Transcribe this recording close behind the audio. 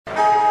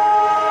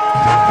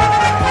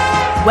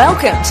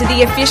Welcome to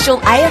the official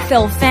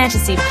AFL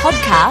Fantasy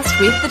podcast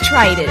with the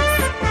Traders.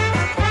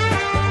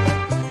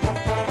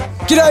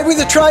 G'day with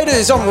the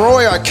Traders. I'm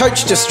Roy, I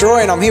coach Destroy,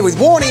 and I'm here with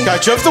Warnie.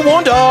 Coach of the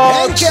War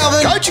Dogs. And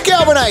Calvin. Coach of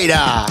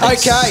Calvinator.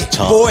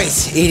 Okay,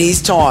 boys, it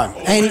is time.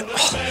 And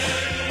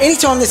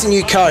anytime there's a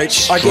new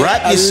coach, I get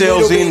Strap a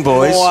yourselves little in, bit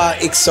boys. more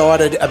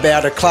excited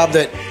about a club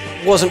that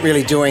wasn't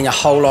really doing a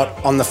whole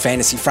lot on the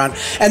fantasy front,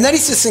 and that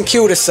is the St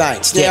Kilda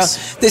Saints. Now,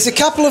 there's a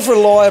couple of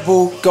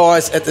reliable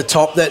guys at the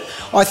top that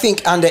I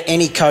think under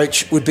any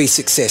coach would be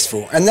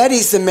successful, and that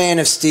is the man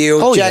of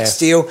steel, Jack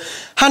Steele.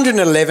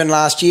 111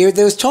 last year.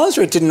 There was times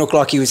where it didn't look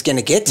like he was going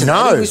to get to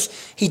that.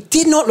 He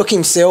did not look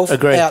himself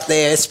out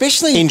there,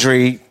 especially...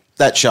 Injury,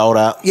 that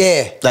shoulder.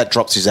 Yeah. That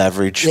drops his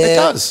average. Yeah, it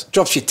does.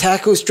 Drops your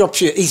tackles,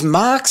 drops your his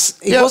marks.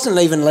 He wasn't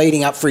even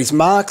leading up for his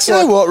marks. You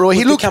know what, Roy?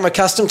 He become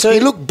accustomed to. He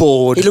looked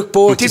bored. He looked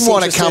bored. He didn't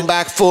want to come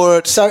back for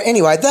it. So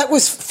anyway, that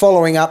was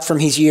following up from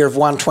his year of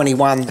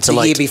 121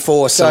 the year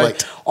before. So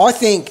I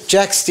think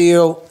Jack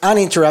Steele,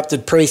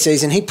 uninterrupted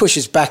preseason, he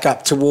pushes back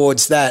up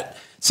towards that.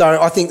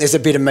 So I think there's a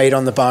bit of meat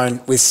on the bone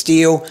with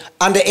Steele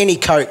under any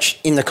coach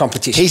in the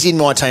competition. He's in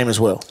my team as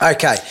well.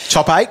 Okay.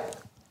 Top 8?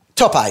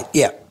 Top 8,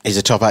 yeah. He's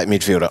a top 8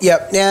 midfielder.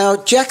 Yep. Now,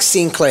 Jack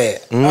Sinclair,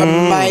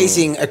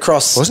 amazing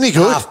across Wasn't he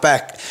good?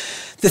 halfback.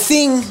 The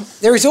thing,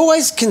 there is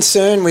always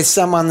concern with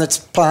someone that's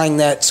playing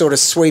that sort of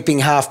sweeping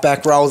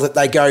halfback role that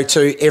they go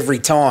to every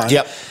time.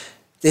 Yep.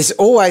 There's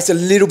always a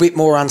little bit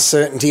more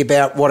uncertainty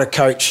about what a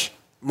coach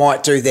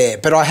might do there.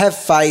 But I have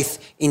faith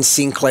in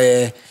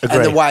Sinclair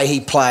and the way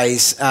he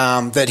plays,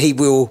 that he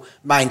will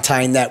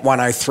maintain that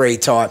 103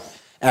 type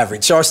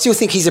average. So I still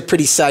think he's a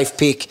pretty safe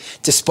pick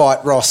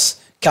despite Ross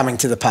coming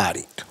to the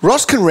party.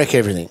 Ross can wreck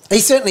everything. He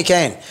certainly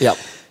can. Yep.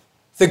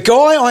 The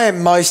guy I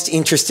am most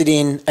interested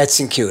in at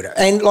St Kilda,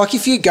 and like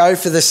if you go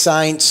for the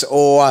Saints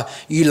or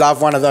you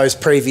love one of those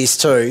previous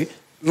two,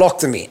 lock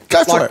them in.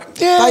 Go for it.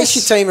 Base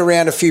your team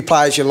around a few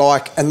players you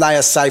like, and they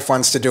are safe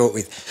ones to do it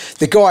with.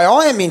 The guy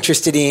I am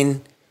interested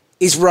in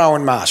is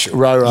Rowan Marshall.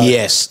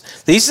 Yes.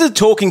 This is the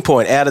talking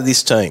point out of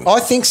this team. I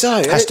think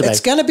so.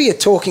 It's going to be a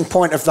talking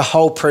point of the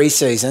whole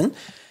preseason.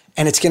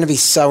 And it's going to be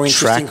so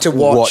interesting to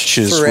watch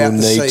watchers throughout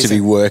will the need season. to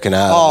be working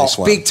hard on this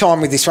one. Big time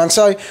with this one.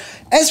 So,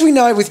 as we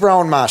know with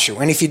Rowan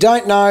Marshall, and if you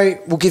don't know,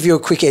 we'll give you a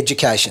quick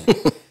education.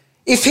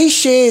 If he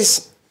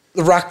shares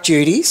the ruck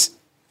duties,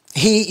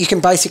 you can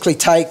basically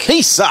take...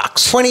 He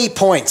sucks. 20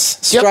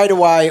 points straight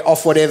away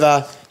off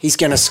whatever he's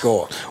going to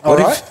score. All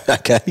right?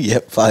 Okay,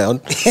 yep, play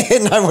on.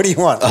 No, what do you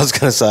want? I was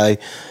going to say,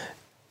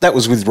 that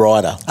was with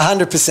Ryder.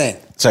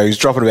 100%. So he was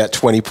dropping about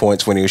 20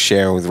 points when he was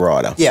sharing with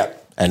Ryder. Yeah.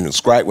 And it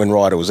was great when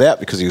Ryder was out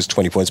because he was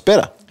 20 points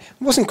better.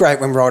 It wasn't great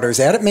when Ryder was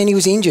out. It meant he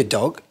was injured,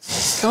 dog.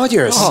 God,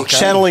 you're a sicko.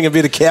 Channeling a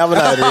bit of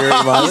Calvinator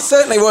here, mate. You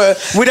certainly were.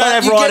 We don't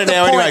have Ryder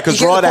now anyway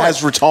because Ryder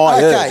has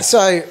retired. Okay,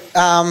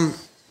 so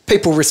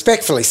people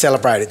respectfully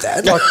celebrated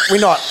that. Like, we're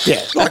not,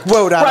 like,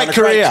 well done. Great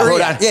career. Well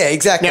done. Yeah,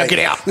 exactly. Now get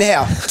out.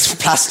 Now,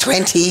 plus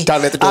 20.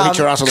 Don't let the door hit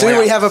your ass on the way Do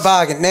we out. have a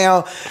bargain?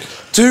 Now,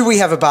 do we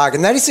have a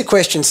bargain? That is the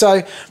question.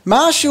 So,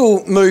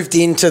 Marshall moved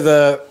into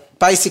the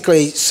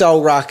basically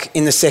sole ruck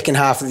in the second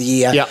half of the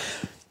year. Yep.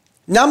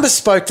 Numbers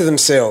spoke to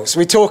themselves.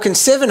 We're talking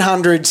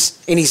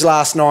 700s in his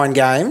last 9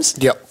 games.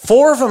 Yep.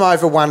 4 of them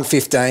over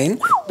 115.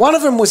 One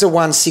of them was a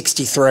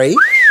 163.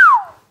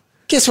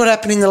 Guess what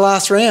happened in the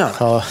last round?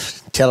 Oh,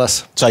 tell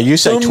us. So you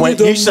say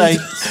 20.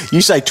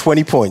 You say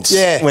 20 points.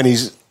 Yeah. When he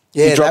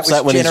drops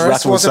that when he's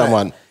rucking with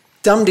someone.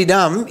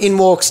 Dum-de-dum, in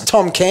walks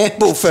Tom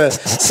Campbell for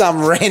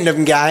some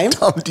random game.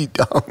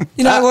 Dum-de-dum.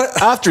 You know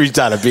what? After he's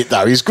done a bit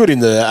though, he's good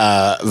in the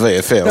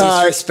VFL.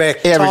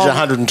 Disrespect. He averaged Tom,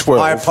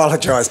 112. I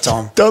apologise,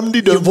 Tom.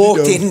 Dum-de-dum. You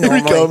walked in normally.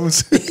 Here he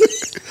comes.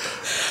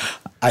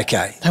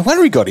 Okay. No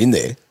wonder he got in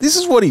there. This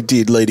is what he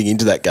did leading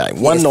into that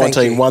game.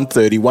 119,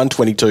 130,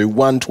 122,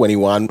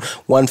 121,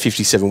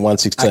 157,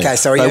 116. Okay,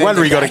 so no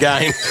wonder he got a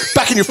game.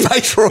 Back in your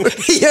face, Roy.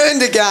 He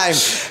earned a game.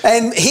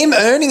 And him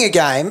earning a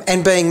game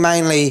and being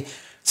mainly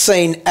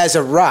seen as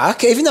a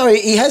ruck, even though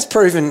he has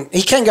proven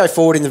he can go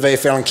forward in the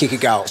VFL and kick a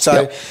goal.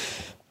 So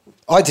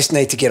I just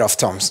need to get off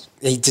Tom's.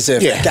 He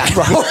deserved that game.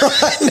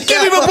 Right.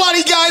 Give him a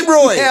bloody game,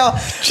 Roy. Now,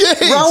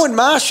 Jeez. Rowan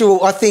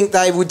Marshall, I think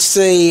they would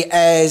see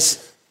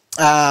as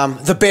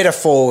the better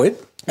forward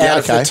out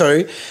of the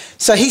two.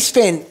 So he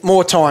spent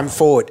more time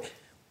forward.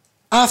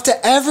 After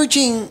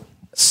averaging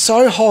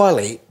so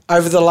highly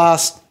over the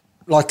last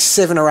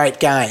 7 or 8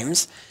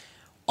 games,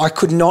 I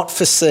could not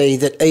foresee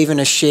that even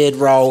a shared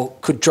role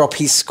could drop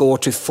his score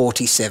to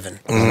 47.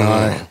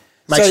 No.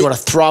 Makes you want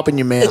to throw up in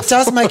your mouth. It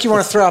does make you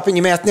want to throw up in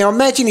your mouth. Now,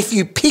 imagine if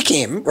you pick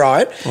him,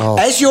 right,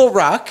 as your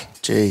ruck.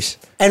 Jeez.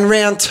 And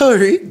round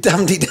 2,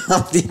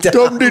 dum-de-dum-de-dum.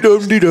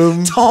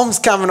 Dum-de-dum-de-dum. Tom's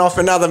coming off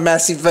another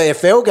massive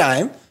VFL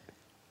game.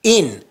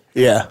 In.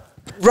 Yeah.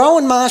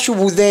 Rowan Marshall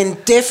will then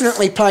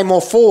definitely play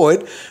more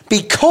forward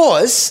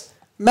because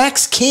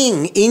Max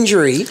King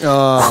injury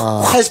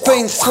has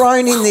been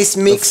thrown in this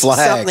mix,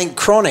 something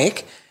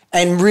chronic,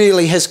 and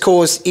really has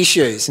caused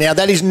issues. Now,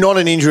 that is not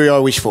an injury I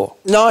wish for.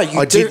 No,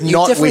 I did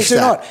not wish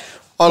that.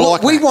 I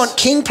like We want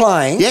King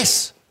playing.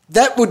 Yes.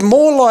 that would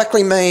more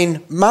likely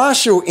mean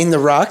Marshall in the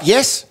ruck.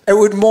 Yes. It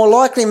would more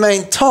likely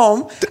mean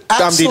Tom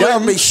absolutely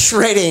dum-de-dum.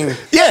 shredding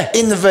Yeah.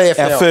 in the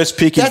VFL. Our first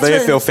pick in That's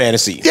VFL when-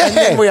 fantasy. Yeah. And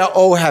then we are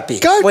all happy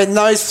Go. when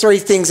those three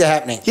things are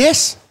happening.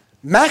 Yes.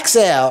 Max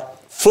out,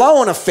 flow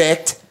on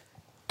effect,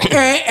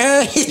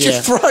 hit your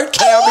Yeah. throat,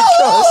 Cow,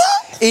 because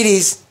it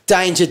is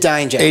danger.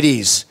 It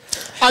is.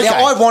 Okay.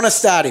 Now, I want to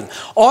start him.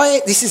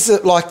 This is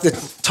like the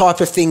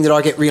type of thing that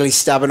I get really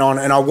stubborn on,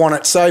 and I want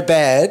it so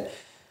bad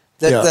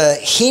that Yeah. the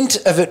hint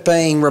of it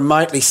being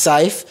remotely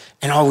safe,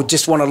 and I would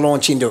just want to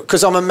launch into it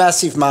because I'm a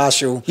massive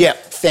Marshall Yeah.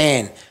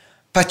 fan.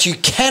 But you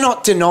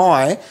cannot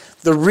deny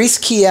the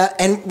risk here,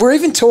 and we're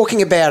even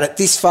talking about it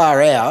this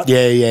far out,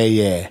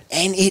 Yeah.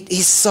 and it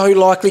is so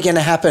likely going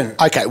to happen.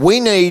 Okay, we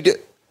need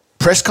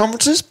press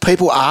conferences,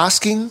 people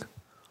asking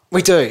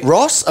We do.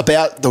 Ross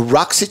about the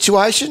ruck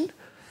situation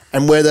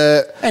and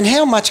whether... And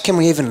how much can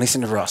we even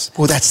listen to Ross?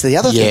 Well, that's the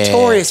other Yeah. thing.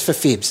 Notorious for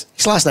fibs.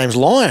 His last name's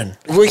Lyon.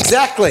 Well,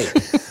 exactly.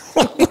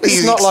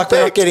 It's not like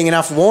we're not getting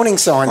enough warning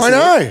signs. I here.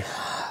 know.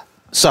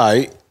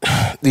 So,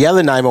 the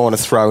other name I want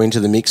to throw into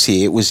the mix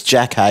here was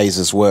Jack Hayes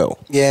as well.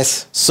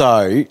 Yes.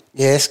 So,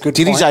 Yes, good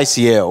did point. his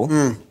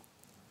ACL.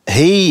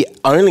 He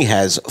only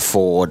has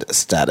forward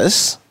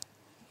status.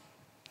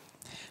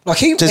 Like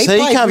he Does he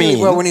played come really in?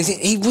 well when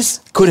he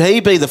was. Could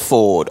he be the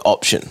forward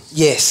option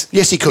Yes.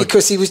 Yes, he could.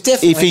 Because he was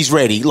definitely. if he's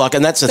ready? Like,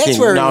 and that's the that's thing.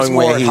 where he was Knowing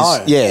more where at his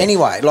home. yeah,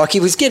 Anyway, like he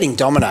was getting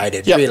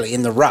dominated Yep. really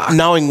in the ruck.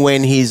 knowing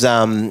when his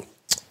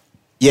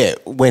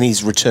when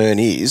his return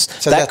is,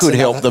 So that that's could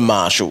help another- the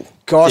Marshall.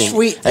 Gosh,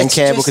 thing. and it's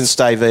Campbell just- can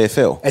stay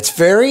VFL. It's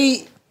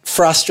very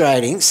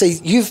frustrating. See,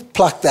 you've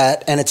plucked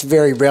that, and it's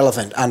very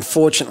relevant,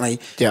 unfortunately.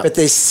 Yeah. But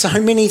there's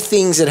so many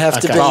things that have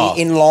to Okay. be Oh,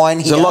 in line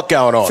here. there's a lot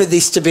going on. for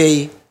this to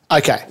be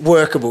Okay.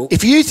 workable.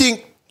 If you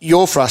think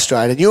you're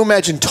frustrated, you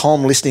imagine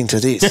Tom listening to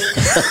this.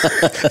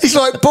 He's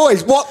like,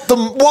 boys,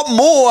 what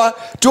more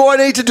do I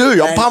need to do?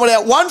 I'm And- pumping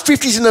out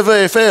 150s in the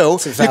VFL.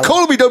 It's a You're valid-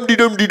 calling me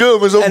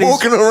dum-de-dum-de-dum as I'm And he's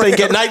walking around. been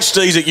getting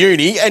HDs at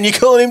uni, and you're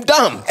calling him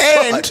dumb.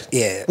 And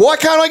Yeah. why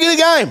can't I get a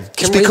game?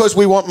 It's we- because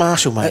we want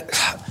Marshall, mate.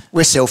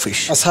 We're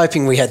selfish. I was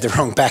hoping we had the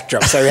wrong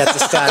backdrop, so we had to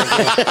start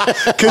again.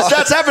 Because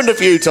that's happened a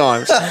few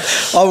times.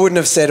 I wouldn't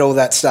have said all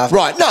that stuff.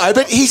 Right, no,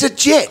 but he's a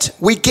jet.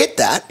 We get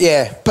that.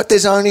 Yeah. But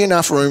there's only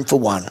enough room for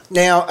one.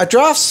 Now, a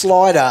draft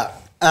slider,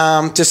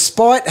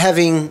 despite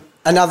having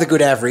another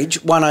good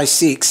average,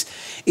 106,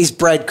 is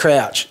Brad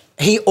Crouch.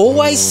 He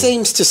always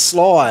seems to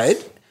slide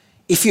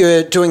if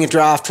you're doing a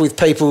draft with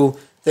people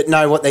that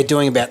know what they're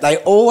doing about. They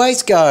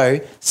always go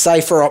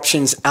safer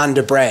options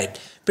under Brad.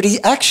 But he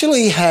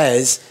actually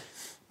has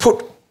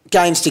put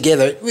games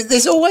together.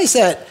 There's always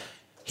that...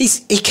 He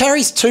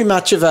carries too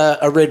much of a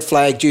red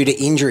flag due to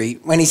injury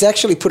when he's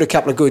actually put a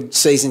couple of good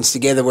seasons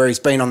together where he's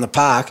been on the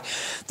park.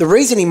 The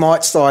reason he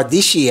might slide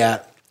this year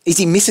is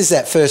he misses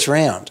that first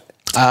round.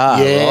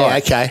 Yeah,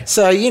 okay.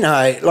 So,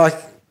 like,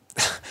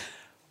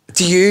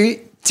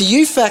 do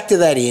you factor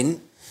that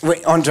in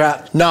on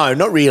draft? No,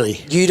 not really.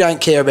 You don't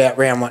care about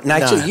round one. No,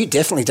 actually, you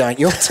definitely don't.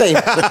 Your team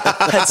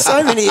had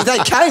so many. They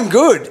came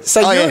good.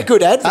 So Oh, you're yeah. a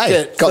good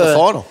advocate. Hey, got the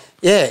final.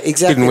 Yeah,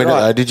 exactly. Didn't win it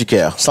right. though, did you,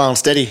 Cow? Slow and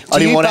steady. I you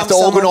didn't want to have to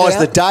bump someone organise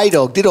down? the day,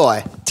 dog, did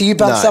I? Do you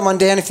bump No. someone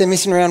down if they're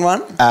missing round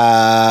one?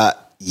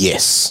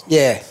 Yes.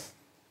 Yeah.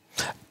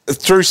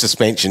 Through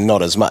suspension,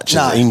 not as much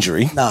No, as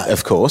injury, no.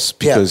 of course,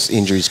 because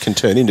injuries can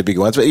turn into bigger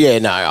ones. But yeah,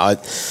 no,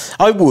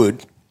 I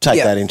would take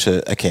Yeah. that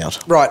into account.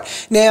 Right.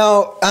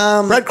 Now,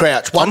 Brad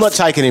Crouch. I'm not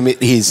taking him at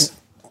his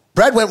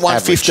Brad went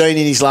 115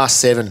 in his last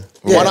 7.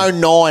 Yeah.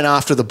 109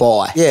 after the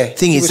bye. yeah.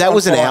 thing he is, that on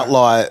was an fire.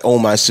 outlier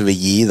almost of a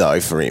year though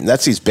for him.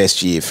 That's his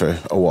best year for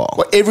a while.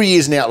 Well, every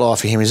year's an outlier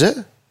for him, is it?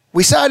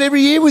 We say it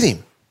every year with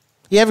him.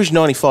 He averaged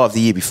 95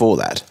 the year before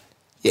that.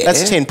 Yeah.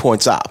 That's 10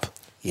 points up.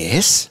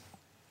 Yes,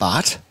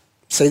 but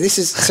So this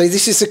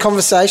is the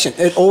conversation.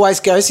 It always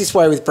goes this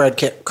way with Brad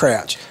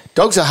Crouch.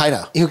 dog's a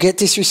hater. He'll get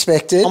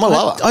disrespected. I'm a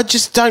lover. I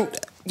just don't.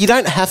 You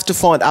don't have to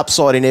find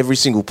upside in every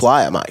single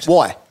player, mate.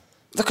 Why?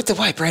 Look at the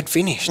way Brad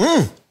finished.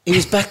 He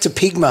was back to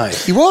pig mode.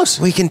 He was.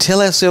 We can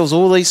tell ourselves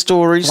all these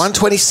stories.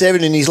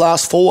 127 in his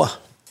last 4.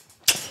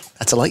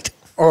 That's elite.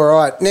 All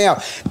right.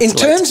 Now, in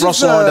terms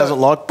Ross of Lyon doesn't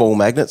like ball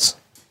magnets.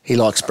 He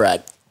likes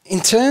Brad. in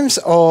terms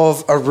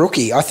of a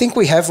rookie, I think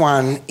we have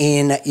one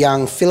in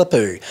young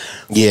Philippou.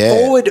 Yeah.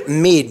 Forward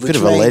mid, which Bit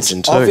of a means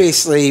legend too.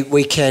 obviously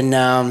we can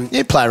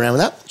Yeah, play around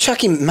with that.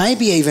 chuck him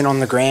maybe even on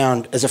the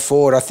ground as a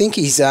forward. I think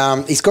he's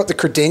got the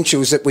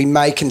credentials that we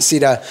may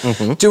consider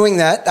doing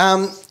that.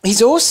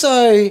 He's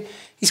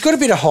got a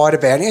bit of height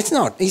about him.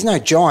 He's no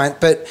giant,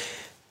 but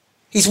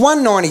he's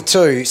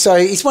 192, so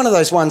he's one of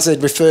those ones that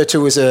refer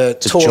to as a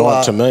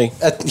taller giant to me.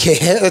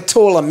 a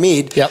taller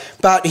mid. Yep.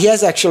 But he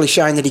has actually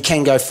shown that he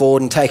can go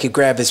forward and take a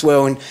grab as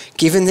well. And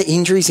given the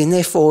injuries in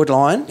their forward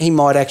line, he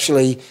might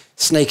actually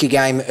sneak a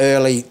game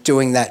early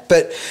doing that.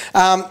 But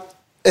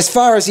as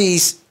far as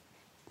his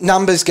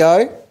numbers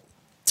go,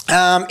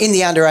 in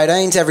the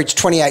under-18s, averaged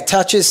 28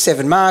 touches,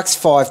 7 marks,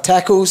 5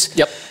 tackles.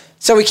 Yep.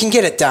 So we can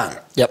get it done.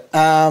 Yep.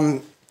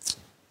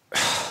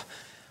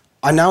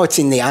 I know it's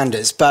in the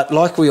unders, but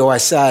like we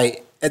always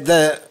say,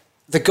 the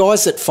the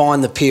guys that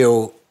find the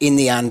pill in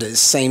the unders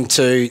seem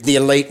to, the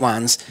elite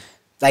ones,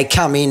 they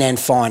come in and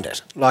find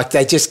it. Like,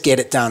 they just get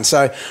it done.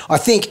 So I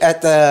think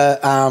at the,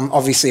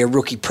 obviously a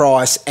rookie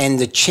price and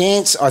the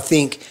chance, I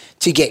think,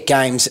 to get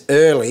games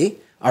early,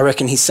 I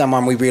reckon he's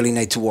someone we really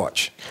need to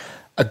watch.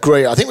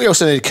 Agree. I think we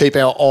also need to keep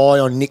our eye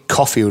on Nick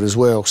Caulfield as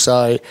well.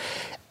 So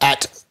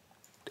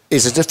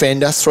is a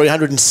defender,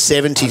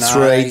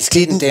 373. He's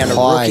getting down to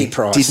rookie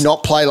price. Did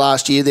not play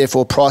last year,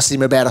 therefore priced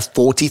him about a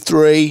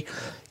 43.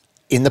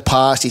 In the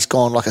past, he's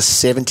gone like a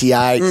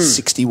 78,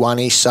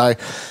 61-ish. So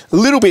a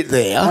little bit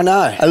there. I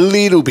know. A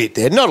little bit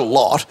there. Not a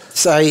lot.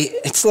 So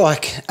it's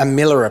like a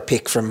Miller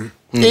pick from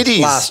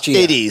last year.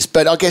 It is.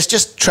 But I guess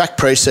just track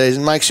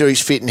pre-season, make sure he's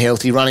fit and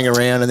healthy, running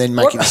around, and then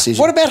make a decision.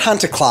 What about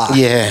Hunter Clark?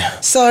 Yeah.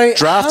 So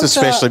draft Hunter,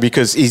 especially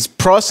because he's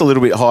priced a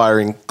little bit higher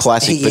in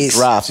Classic, He but is.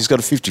 draft, he's got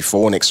a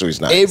 54 next to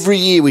his name. Every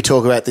year we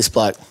talk about this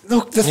bloke.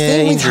 Look, the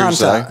thing with injuries,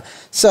 Hunter,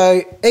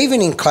 so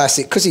even in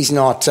Classic, because he's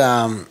not,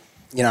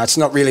 it's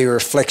not really a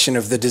reflection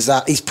of the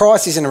disaster. His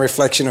price isn't a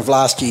reflection of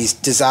last year's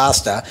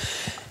disaster.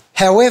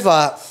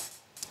 However,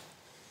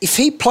 if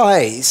he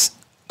plays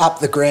up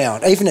the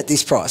ground, even at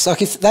this price,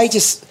 like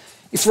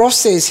if Ross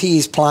says he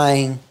is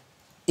playing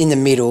in the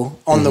middle,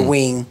 on the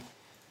wing,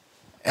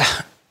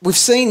 we've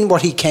seen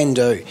what he can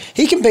do.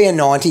 He can be a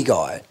 90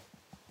 guy.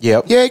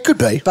 Yep. Yeah, it could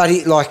be. But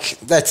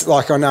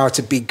I know it's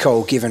a big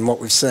call given what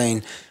we've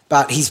seen,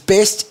 but his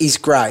best is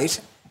great.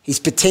 His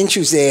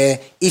potential's there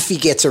if he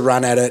gets a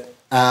run at it.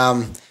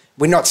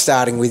 We're not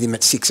starting with him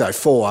at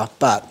 604,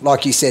 but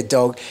like you said,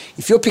 Dog,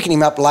 if you're picking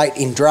him up late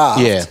in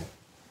draft,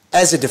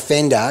 as a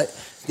defender,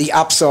 the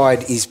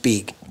upside is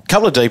big.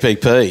 Couple of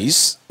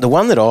DPPs. The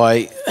one that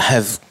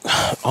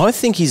I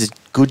think he's a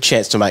good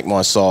chance to make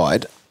my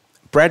side,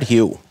 Brad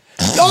Hill.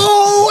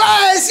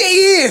 Oh, as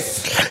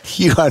if!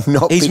 You are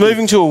not. He's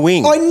moving to a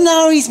wing. I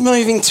know he's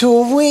moving to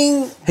a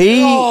wing.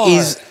 He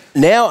is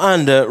now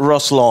under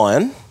Ross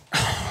Lyon.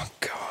 Oh,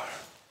 God.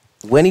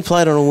 When he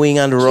played on a wing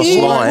under Ross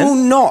Will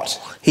Lyon, not.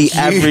 he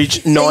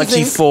averaged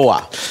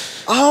 94.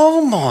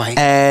 Oh, my.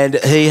 And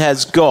he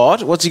has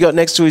got, what's he got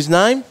next to his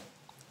name?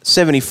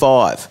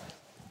 75.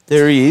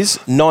 There he is,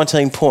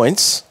 19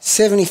 points.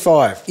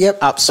 75. Yep.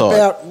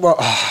 Upside.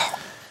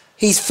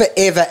 He's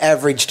forever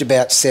averaged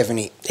about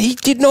 70. He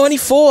did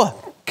 94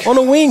 on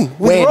a wing with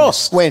When?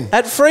 Ross. When?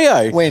 At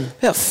Freo. When?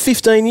 About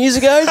 15 years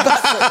ago.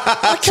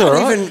 I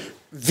can't even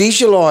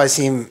visualise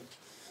him.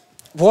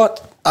 What?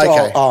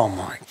 Okay. Oh,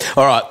 my.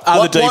 All right,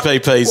 other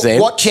DPPs then.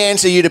 What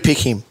chance are you to pick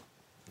him?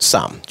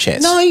 Some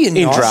chance. No, you're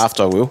In not. draft,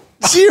 I will.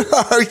 0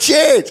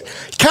 chance.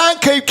 Can't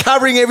keep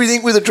covering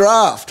everything with a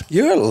draft.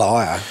 You're a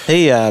liar.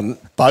 He,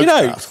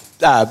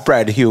 Both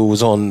Brad Hill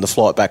was on the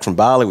flight back from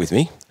Bali with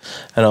me.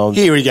 And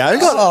Here he goes.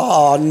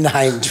 Oh,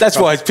 name that's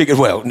why I picked it.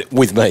 Well,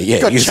 with me, yeah.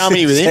 Got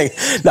chummy with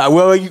him. No,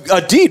 well,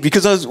 I did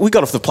because we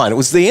got off the plane. It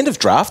was the end of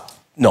draft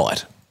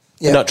night.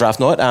 Yeah. Not draft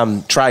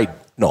night, trade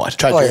night.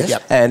 Trade period, yes.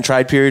 yep. And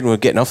trade period, and we're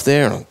getting off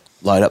there, and I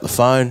load up the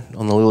phone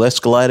on the little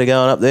escalator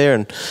going up there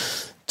and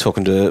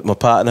talking to my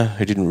partner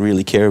who didn't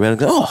really care about it.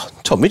 Go, oh,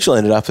 Tom Mitchell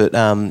ended up at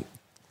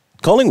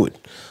Collingwood.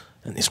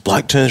 And this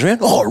bloke turns around,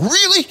 oh,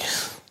 really?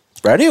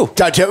 Brad Hill.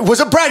 Was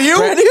it Brad Hill?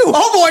 Brad Hill.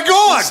 Oh, my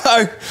God.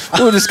 So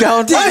we were just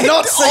going, Did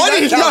not see I that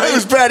didn't know coming. it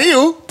was Brad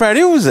Hill. Brad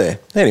Hill was there.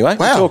 Anyway,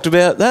 Wow. we talked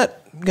about that,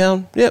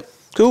 going, yep,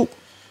 cool.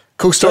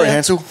 Cool story, Yeah.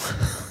 Hansel.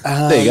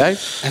 There you go.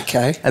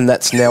 Okay. And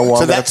that's now one.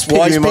 So that's picking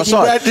why he's him my picking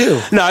side. Brad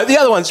Hill. No, the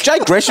other one's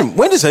Jake Gresham.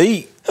 When does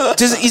he?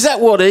 Is that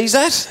what he's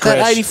at?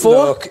 That 84?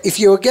 Look, if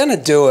you were going to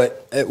do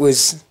it, it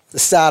was the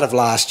start of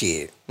last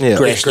year. Yeah.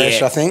 Gresh,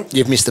 Yeah. I think.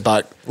 You've missed the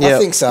boat. Yeah. I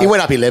think so. He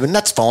went up 11.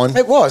 That's fine.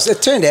 It was. It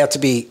turned out to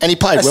be And he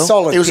played a well.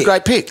 solid It was a pick.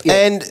 great pick. Yeah.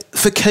 And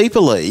for keeper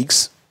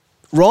leagues,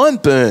 Ryan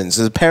Burns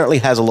apparently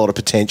has a lot of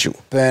potential.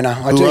 Burner.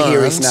 I do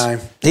hear his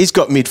Burns. name. He's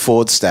got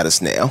mid-forward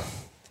status now.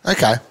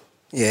 Okay.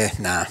 Yeah,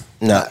 nah.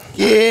 No.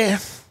 Yeah.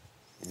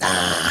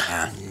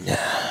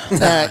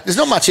 There's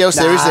not much else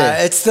there, is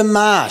there? It's the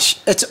marsh.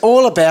 It's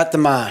all about the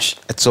marsh.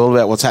 It's all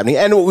about what's happening.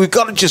 And we've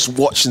got to just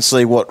watch and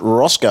see what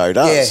Roscoe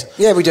does.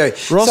 Yeah, we do.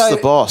 Ross the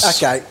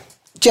boss. Okay.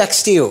 Jack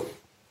Steele,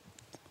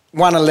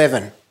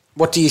 111.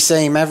 What do you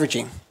see him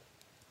averaging?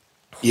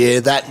 Yeah,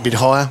 that bit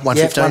higher, 115.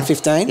 Yeah,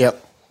 115.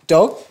 Yep.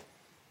 Dog?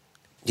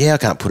 Yeah, I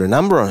can't put a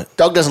number on it.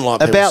 Dog doesn't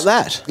like About pills.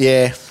 that.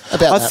 Yeah,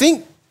 about I that.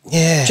 think,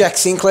 yeah. Jack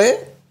Sinclair,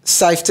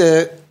 safe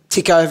to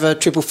tick over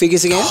triple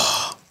figures again?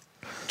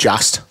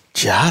 Just.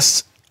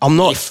 I'm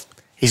not.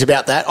 He's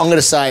about that. I'm going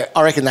to say,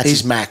 I reckon that's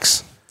his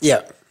max.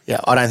 Yeah. Yeah,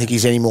 I don't think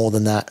he's any more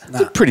than that. It's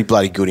a pretty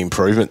bloody good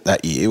improvement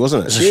that year,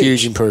 wasn't It's it? a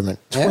huge improvement.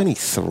 Yeah.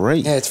 23.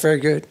 Yeah, it's very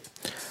good.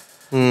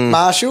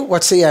 Marshall,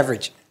 what's the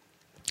average?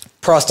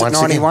 Priced at Once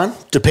again, 91?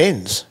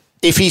 depends.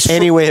 If he's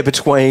Anywhere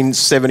between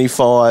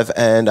 75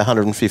 and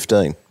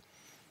 115.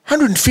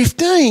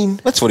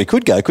 115, That's what he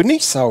could go, couldn't he?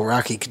 Sol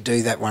Rucky could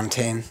do that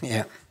 110,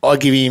 yeah. I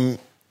give him.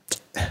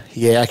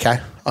 Yeah, okay,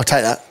 I'll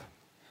take that.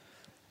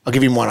 I'll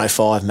give him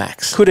 105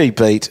 max. Could he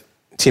beat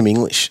Tim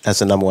English as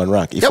the number one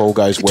ruck if all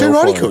goes well? Too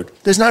right, for he him? could.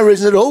 There's no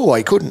reason at all why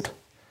he couldn't.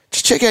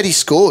 Just check out his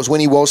scores when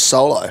he was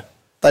solo.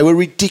 They were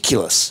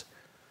ridiculous.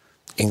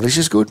 English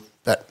is good.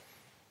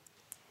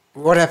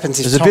 What happens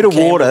if There's a Tom bit of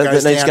Campbell water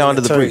goes that needs to down go in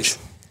under the bridge.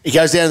 twos? He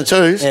goes down the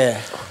twos? Yeah.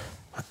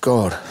 My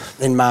God.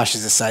 Then Marsh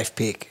is a safe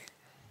pick.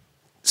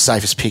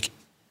 Safest pick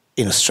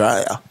in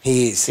Australia.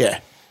 He is. Yeah.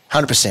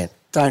 100%.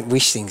 Don't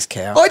wish things,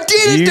 Cal. I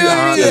didn't You do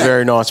aren't a that.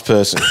 very nice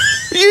person.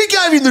 You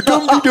gave him the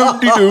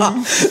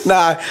dum-de-dum-de-dum.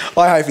 No,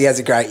 I hope he has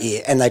a great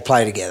year and they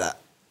play together.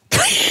 Do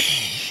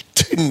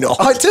not.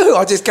 I do.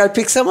 I just go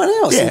pick someone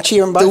else and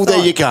cheer them both Well, there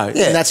on. you go.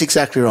 Yeah. And that's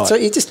exactly right. That's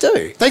what you just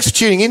do. Thanks for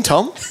tuning in,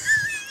 Tom.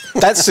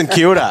 That's St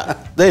Kilda.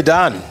 They're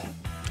done.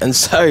 And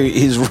so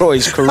is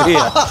Roy's career,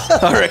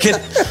 I reckon,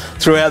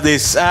 throughout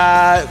this.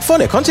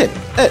 Find our content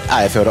at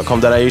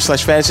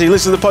afl.com.au/fantasy.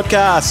 Listen to the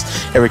podcast.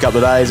 Every couple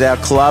of days, our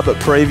club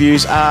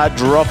previews are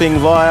dropping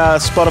via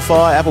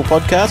Spotify, Apple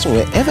Podcasts, or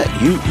wherever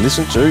you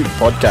listen to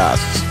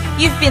podcasts.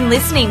 You've been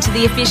listening to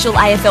the official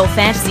AFL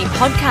Fantasy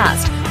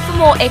podcast. For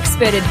more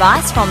expert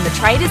advice from the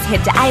traders,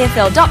 head to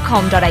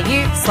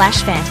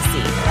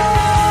afl.com.au/fantasy.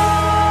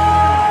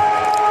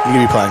 You're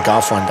going to be playing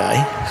golf one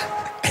day,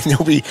 and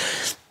there'll be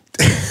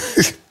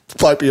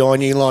bloke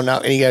behind you lined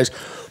up, and he goes,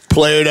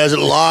 "Play it as it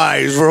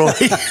lies, Roy."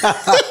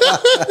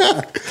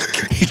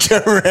 You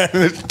turn around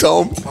and it's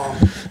Tom.